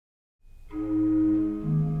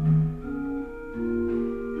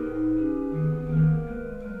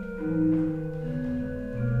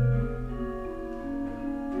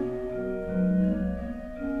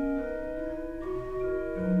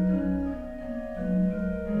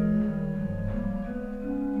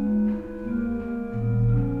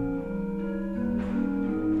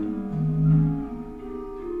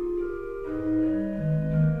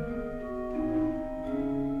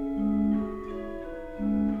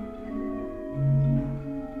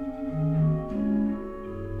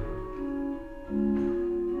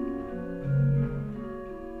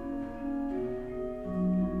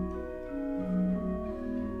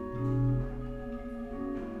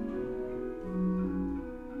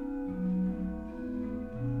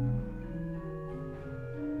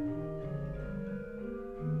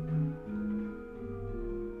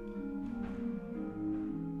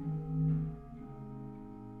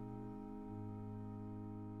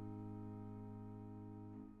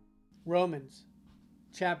Romans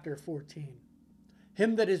chapter 14.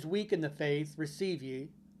 Him that is weak in the faith receive ye,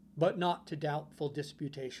 but not to doubtful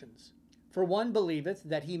disputations. For one believeth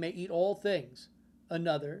that he may eat all things,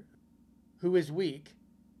 another, who is weak,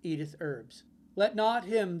 eateth herbs. Let not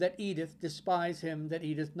him that eateth despise him that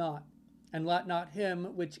eateth not, and let not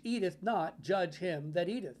him which eateth not judge him that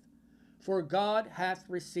eateth, for God hath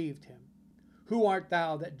received him. Who art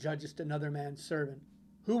thou that judgest another man's servant?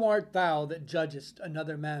 Who art thou that judgest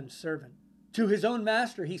another man's servant? To his own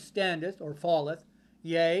master he standeth or falleth,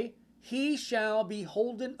 yea, he shall be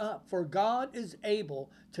holden up, for God is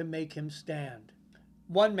able to make him stand.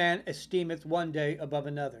 One man esteemeth one day above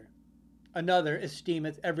another, another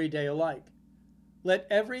esteemeth every day alike. Let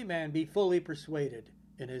every man be fully persuaded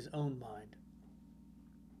in his own mind.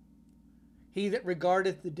 He that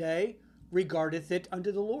regardeth the day regardeth it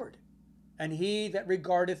unto the Lord, and he that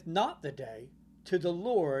regardeth not the day, to the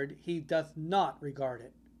Lord he doth not regard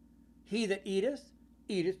it. He that eateth,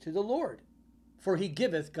 eateth to the Lord, for he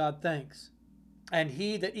giveth God thanks. And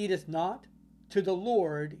he that eateth not, to the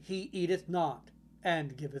Lord he eateth not,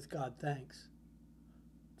 and giveth God thanks.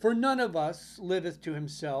 For none of us liveth to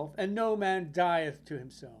himself, and no man dieth to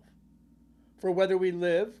himself. For whether we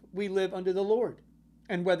live unto the Lord,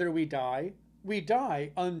 and whether we die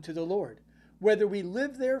unto the Lord. Whether we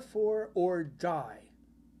live therefore or die,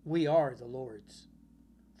 we are the Lord's.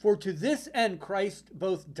 For to this end Christ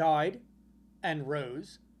both died and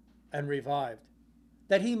rose and revived,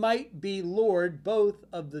 that he might be Lord both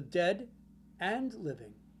of the dead and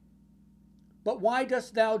living. But why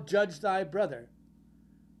dost thou judge thy brother?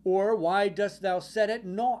 Or why dost thou set at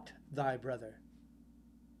naught thy brother?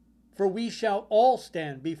 For we shall all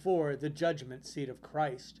stand before the judgment seat of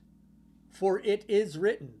Christ. For it is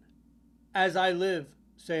written, As I live,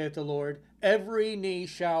 saith the Lord, every knee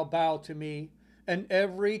shall bow to me, and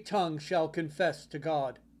every tongue shall confess to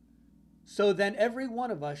God. So then every one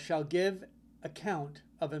of us shall give account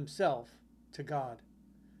of himself to God.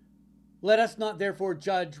 Let us not therefore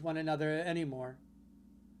judge one another any more,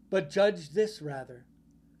 but judge this rather,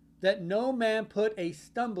 that no man put a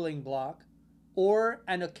stumbling block or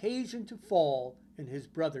an occasion to fall in his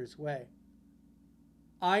brother's way.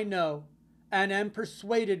 I know and am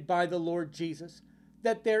persuaded by the Lord Jesus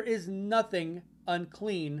that there is nothing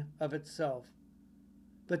unclean of itself,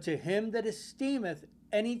 but to him that esteemeth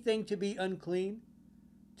anything to be unclean,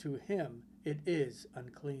 to him it is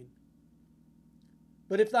unclean.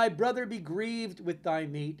 But if thy brother be grieved with thy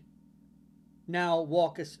meat, now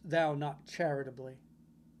walkest thou not charitably.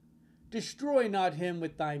 Destroy not him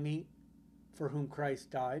with thy meat, for whom Christ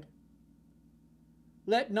died.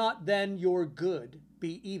 Let not then your good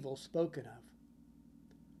be evil spoken of.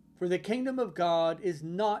 For the kingdom of God is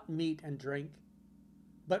not meat and drink,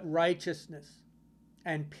 but righteousness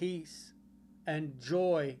and peace and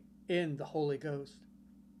joy in the Holy Ghost.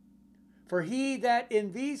 For he that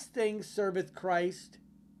in these things serveth Christ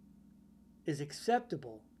is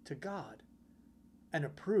acceptable to God and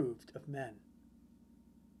approved of men.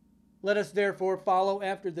 Let us therefore follow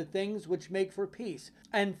after the things which make for peace,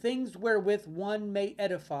 and things wherewith one may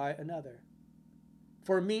edify another.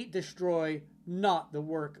 For meat destroy not the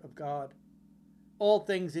work of God. All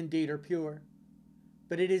things indeed are pure,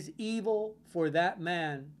 but it is evil for that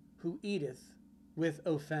man who eateth with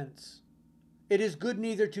offense. It is good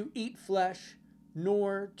neither to eat flesh,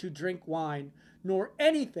 nor to drink wine, nor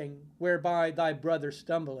anything whereby thy brother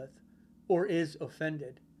stumbleth, or is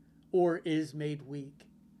offended, or is made weak.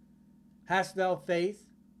 Hast thou faith?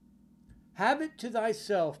 Have it to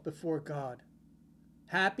thyself before God.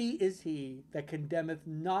 Happy is he that condemneth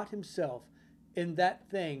not himself in that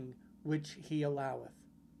thing which he alloweth.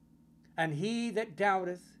 And he that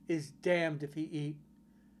doubteth is damned if he eat,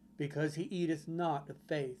 because he eateth not of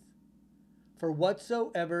faith. For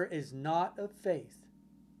whatsoever is not of faith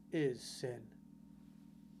is sin.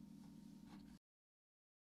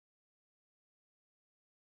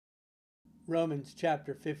 Romans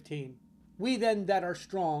chapter 15. We then that are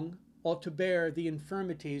strong ought to bear the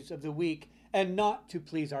infirmities of the weak, and not to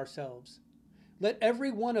please ourselves. Let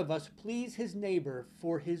every one of us please his neighbor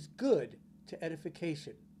for his good to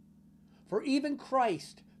edification. For even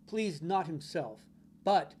Christ pleased not himself,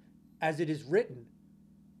 but, as it is written,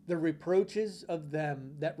 the reproaches of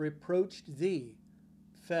them that reproached thee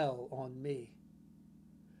fell on me.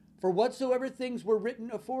 For whatsoever things were written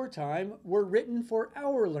aforetime were written for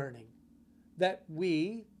our learning, that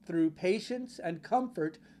we, through patience and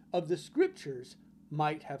comfort of the Scriptures,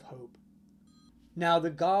 might have hope. Now the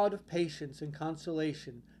God of patience and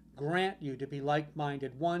consolation grant you to be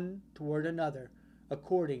like-minded one toward another,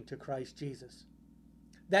 according to Christ Jesus,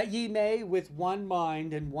 that ye may with one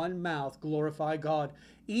mind and one mouth glorify God,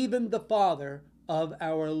 even the Father of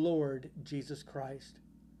our Lord Jesus Christ.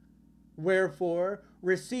 Wherefore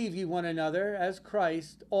receive ye one another, as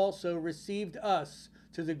Christ also received us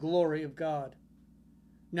to the glory of God.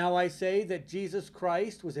 Now I say that Jesus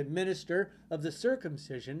Christ was a minister of the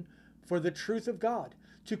circumcision for the truth of God,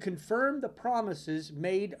 to confirm the promises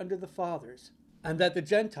made unto the fathers, and that the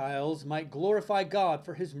Gentiles might glorify God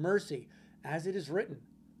for his mercy, as it is written,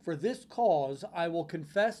 For this cause I will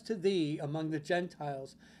confess to thee among the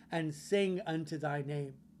Gentiles, and sing unto thy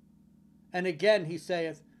name. And again he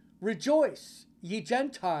saith, Rejoice, ye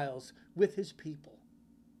Gentiles, with his people.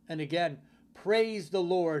 And again, Praise the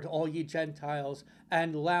Lord, all ye Gentiles,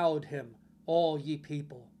 and laud him, all ye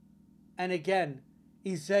people. And again,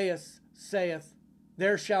 Esaias saith,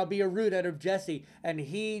 There shall be a root out of Jesse, and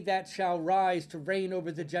he that shall rise to reign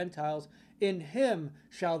over the Gentiles, in him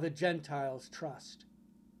shall the Gentiles trust.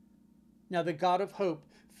 Now the God of hope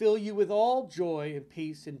fill you with all joy and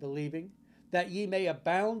peace in believing, that ye may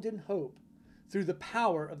abound in hope, through the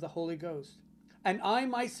power of the Holy Ghost. And I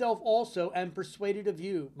myself also am persuaded of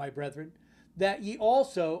you, my brethren, that ye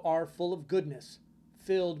also are full of goodness,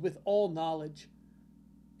 filled with all knowledge,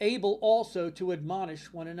 able also to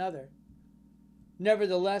admonish one another.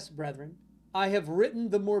 Nevertheless, brethren, I have written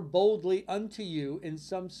the more boldly unto you in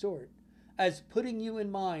some sort, as putting you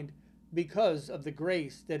in mind, because of the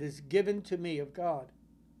grace that is given to me of God,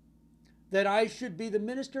 that I should be the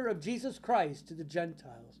minister of Jesus Christ to the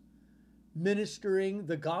Gentiles, ministering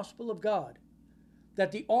the gospel of God,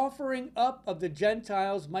 that the offering up of the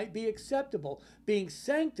Gentiles might be acceptable, being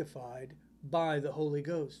sanctified by the Holy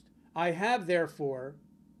Ghost. I have therefore,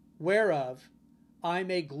 whereof I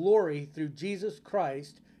may glory through Jesus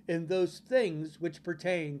Christ in those things which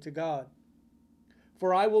pertain to God.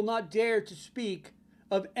 For I will not dare to speak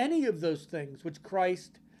of any of those things which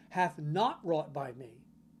Christ hath not wrought by me,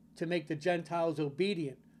 to make the Gentiles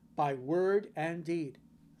obedient by word and deed,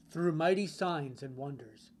 through mighty signs and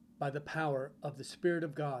wonders, by the power of the Spirit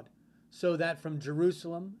of God, so that from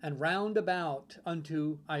Jerusalem and round about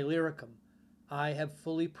unto Illyricum I have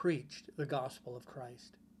fully preached the gospel of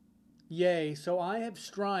Christ. Yea, so I have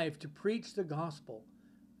strived to preach the gospel,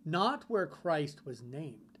 not where Christ was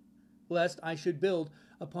named, lest I should build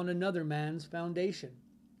upon another man's foundation.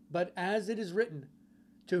 But as it is written,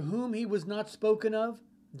 To whom he was not spoken of,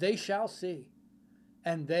 they shall see,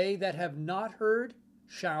 and they that have not heard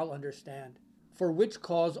shall understand. For which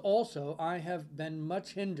cause also I have been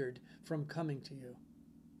much hindered from coming to you.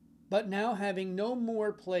 But now having no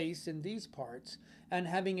more place in these parts, and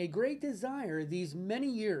having a great desire these many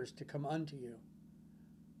years to come unto you,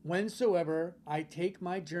 whensoever I take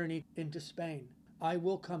my journey into Spain, I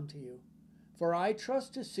will come to you. For I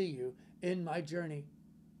trust to see you in my journey,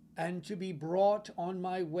 and to be brought on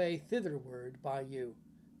my way thitherward by you,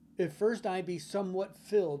 if first I be somewhat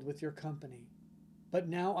filled with your company. But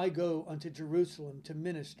now I go unto Jerusalem to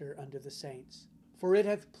minister unto the saints. For it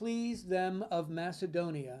hath pleased them of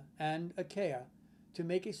Macedonia and Achaia to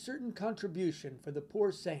make a certain contribution for the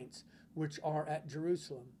poor saints which are at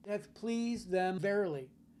Jerusalem. It hath pleased them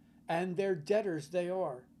verily, and their debtors they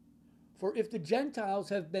are. For if the Gentiles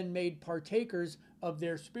have been made partakers of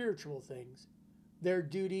their spiritual things, their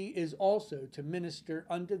duty is also to minister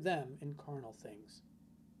unto them in carnal things.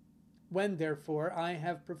 When therefore I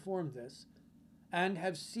have performed this, and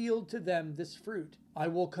have sealed to them this fruit, I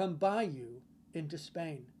will come by you into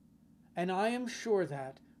Spain. And I am sure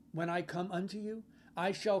that, when I come unto you,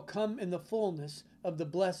 I shall come in the fullness of the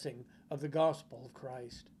blessing of the gospel of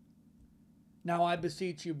Christ. Now I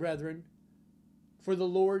beseech you, brethren, for the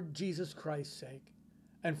Lord Jesus Christ's sake,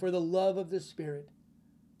 and for the love of the Spirit,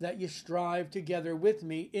 that ye strive together with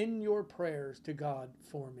me in your prayers to God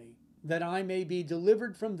for me, that I may be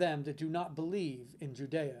delivered from them that do not believe in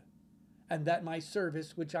Judea, and that my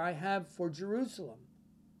service which I have for Jerusalem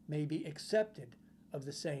may be accepted of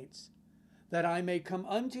the saints, that I may come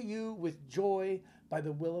unto you with joy by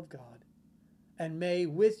the will of God, and may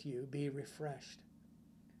with you be refreshed.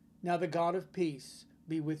 Now the God of peace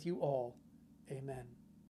be with you all. Amen.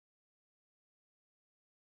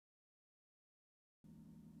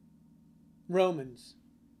 Romans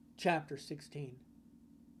chapter 16.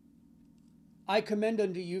 I commend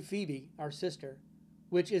unto you Phoebe, our sister,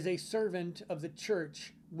 which is a servant of the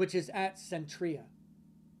church which is at Centria,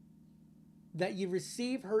 that ye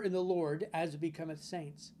receive her in the Lord as becometh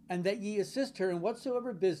saints, and that ye assist her in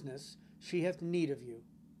whatsoever business she hath need of you.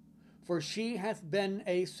 For she hath been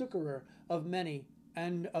a succorer of many,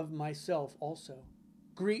 and of myself also.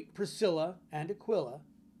 Greet Priscilla and Aquila,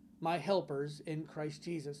 my helpers in Christ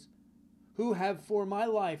Jesus, who have for my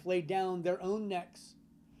life laid down their own necks,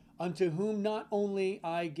 unto whom not only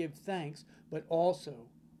I give thanks, but also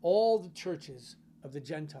all the churches of the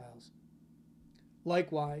Gentiles.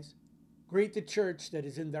 Likewise, greet the church that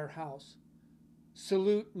is in their house.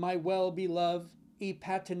 Salute my well-beloved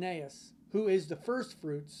Epaphras, who is the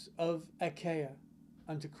firstfruits of Achaia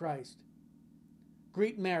unto Christ.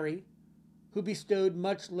 Greet Mary, who bestowed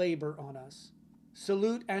much labor on us.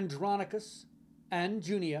 Salute Andronicus and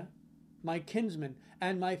Junia, my kinsmen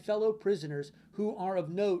and my fellow prisoners, who are of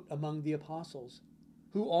note among the apostles,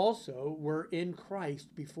 who also were in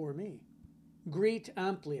Christ before me. Greet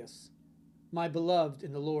Amplias, my beloved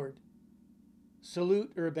in the Lord.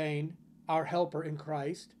 Salute Urbane, our helper in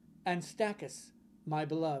Christ, and Stachys, my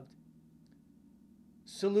beloved.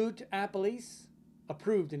 Salute Apelles,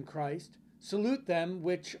 approved in Christ. Salute them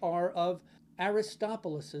which are of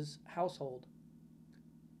Aristobulus' household.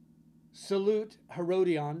 Salute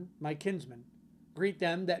Herodion, my kinsman. Greet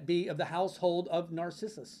them that be of the household of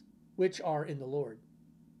Narcissus, which are in the Lord.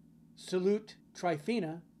 Salute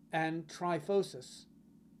Tryphena and Tryphosus,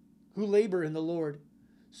 who labor in the Lord.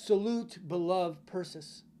 Salute beloved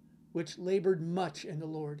Persis, which labored much in the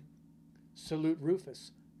Lord. Salute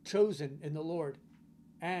Rufus, chosen in the Lord,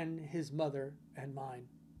 and his mother and mine.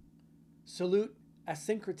 Salute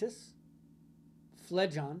Asyncritus,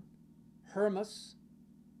 Phlegon, Hermas,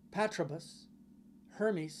 Patrobas,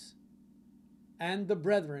 Hermes, and the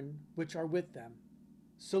brethren which are with them.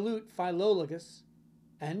 Salute Philologus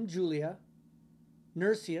and Julia,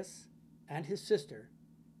 Nersius and his sister,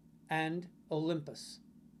 and Olympus,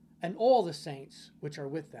 and all the saints which are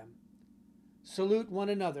with them. Salute one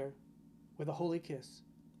another with a holy kiss.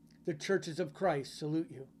 The churches of Christ salute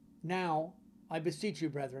you. Now, I beseech you,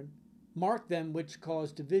 brethren, mark them which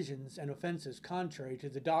cause divisions and offenses contrary to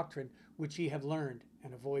the doctrine which ye have learned,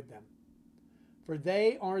 and avoid them. For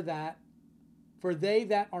they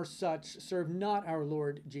that are such serve not our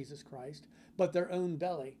Lord Jesus Christ, but their own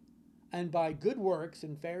belly, and by good works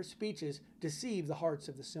and fair speeches deceive the hearts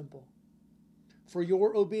of the simple. For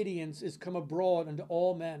your obedience is come abroad unto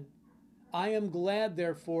all men. I am glad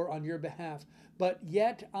therefore on your behalf, but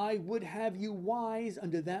yet I would have you wise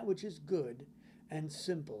unto that which is good, and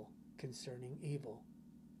simple concerning evil.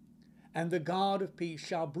 And the God of peace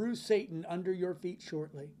shall bruise Satan under your feet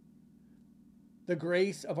shortly. The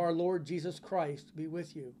grace of our Lord Jesus Christ be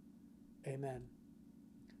with you. Amen.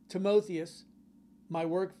 Timotheus, my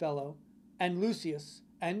workfellow, and Lucius,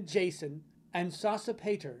 and Jason, and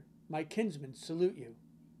Sosipater, my kinsmen, salute you.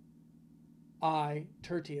 I,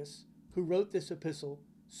 Tertius, who wrote this epistle,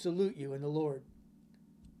 salute you in the Lord.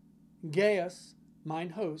 Gaius, mine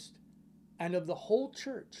host, and of the whole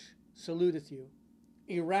church, saluteth you.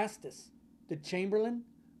 Erastus, the chamberlain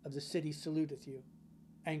of the city, saluteth you.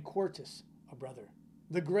 And Quartus, a brother.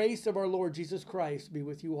 The grace of our Lord Jesus Christ be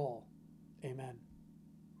with you all. Amen.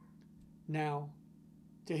 Now,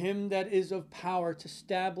 to him that is of power to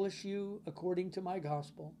establish you according to my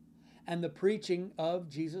gospel, and the preaching of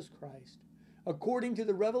Jesus Christ, according to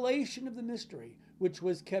the revelation of the mystery, which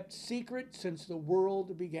was kept secret since the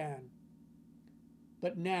world began,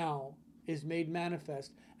 but now is made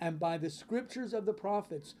manifest, and by the scriptures of the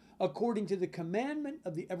prophets, according to the commandment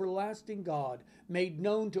of the everlasting God, made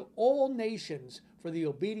known to all nations for the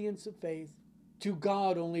obedience of faith. To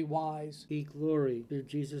God only wise be glory through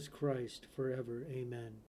Jesus Christ forever.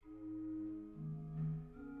 Amen.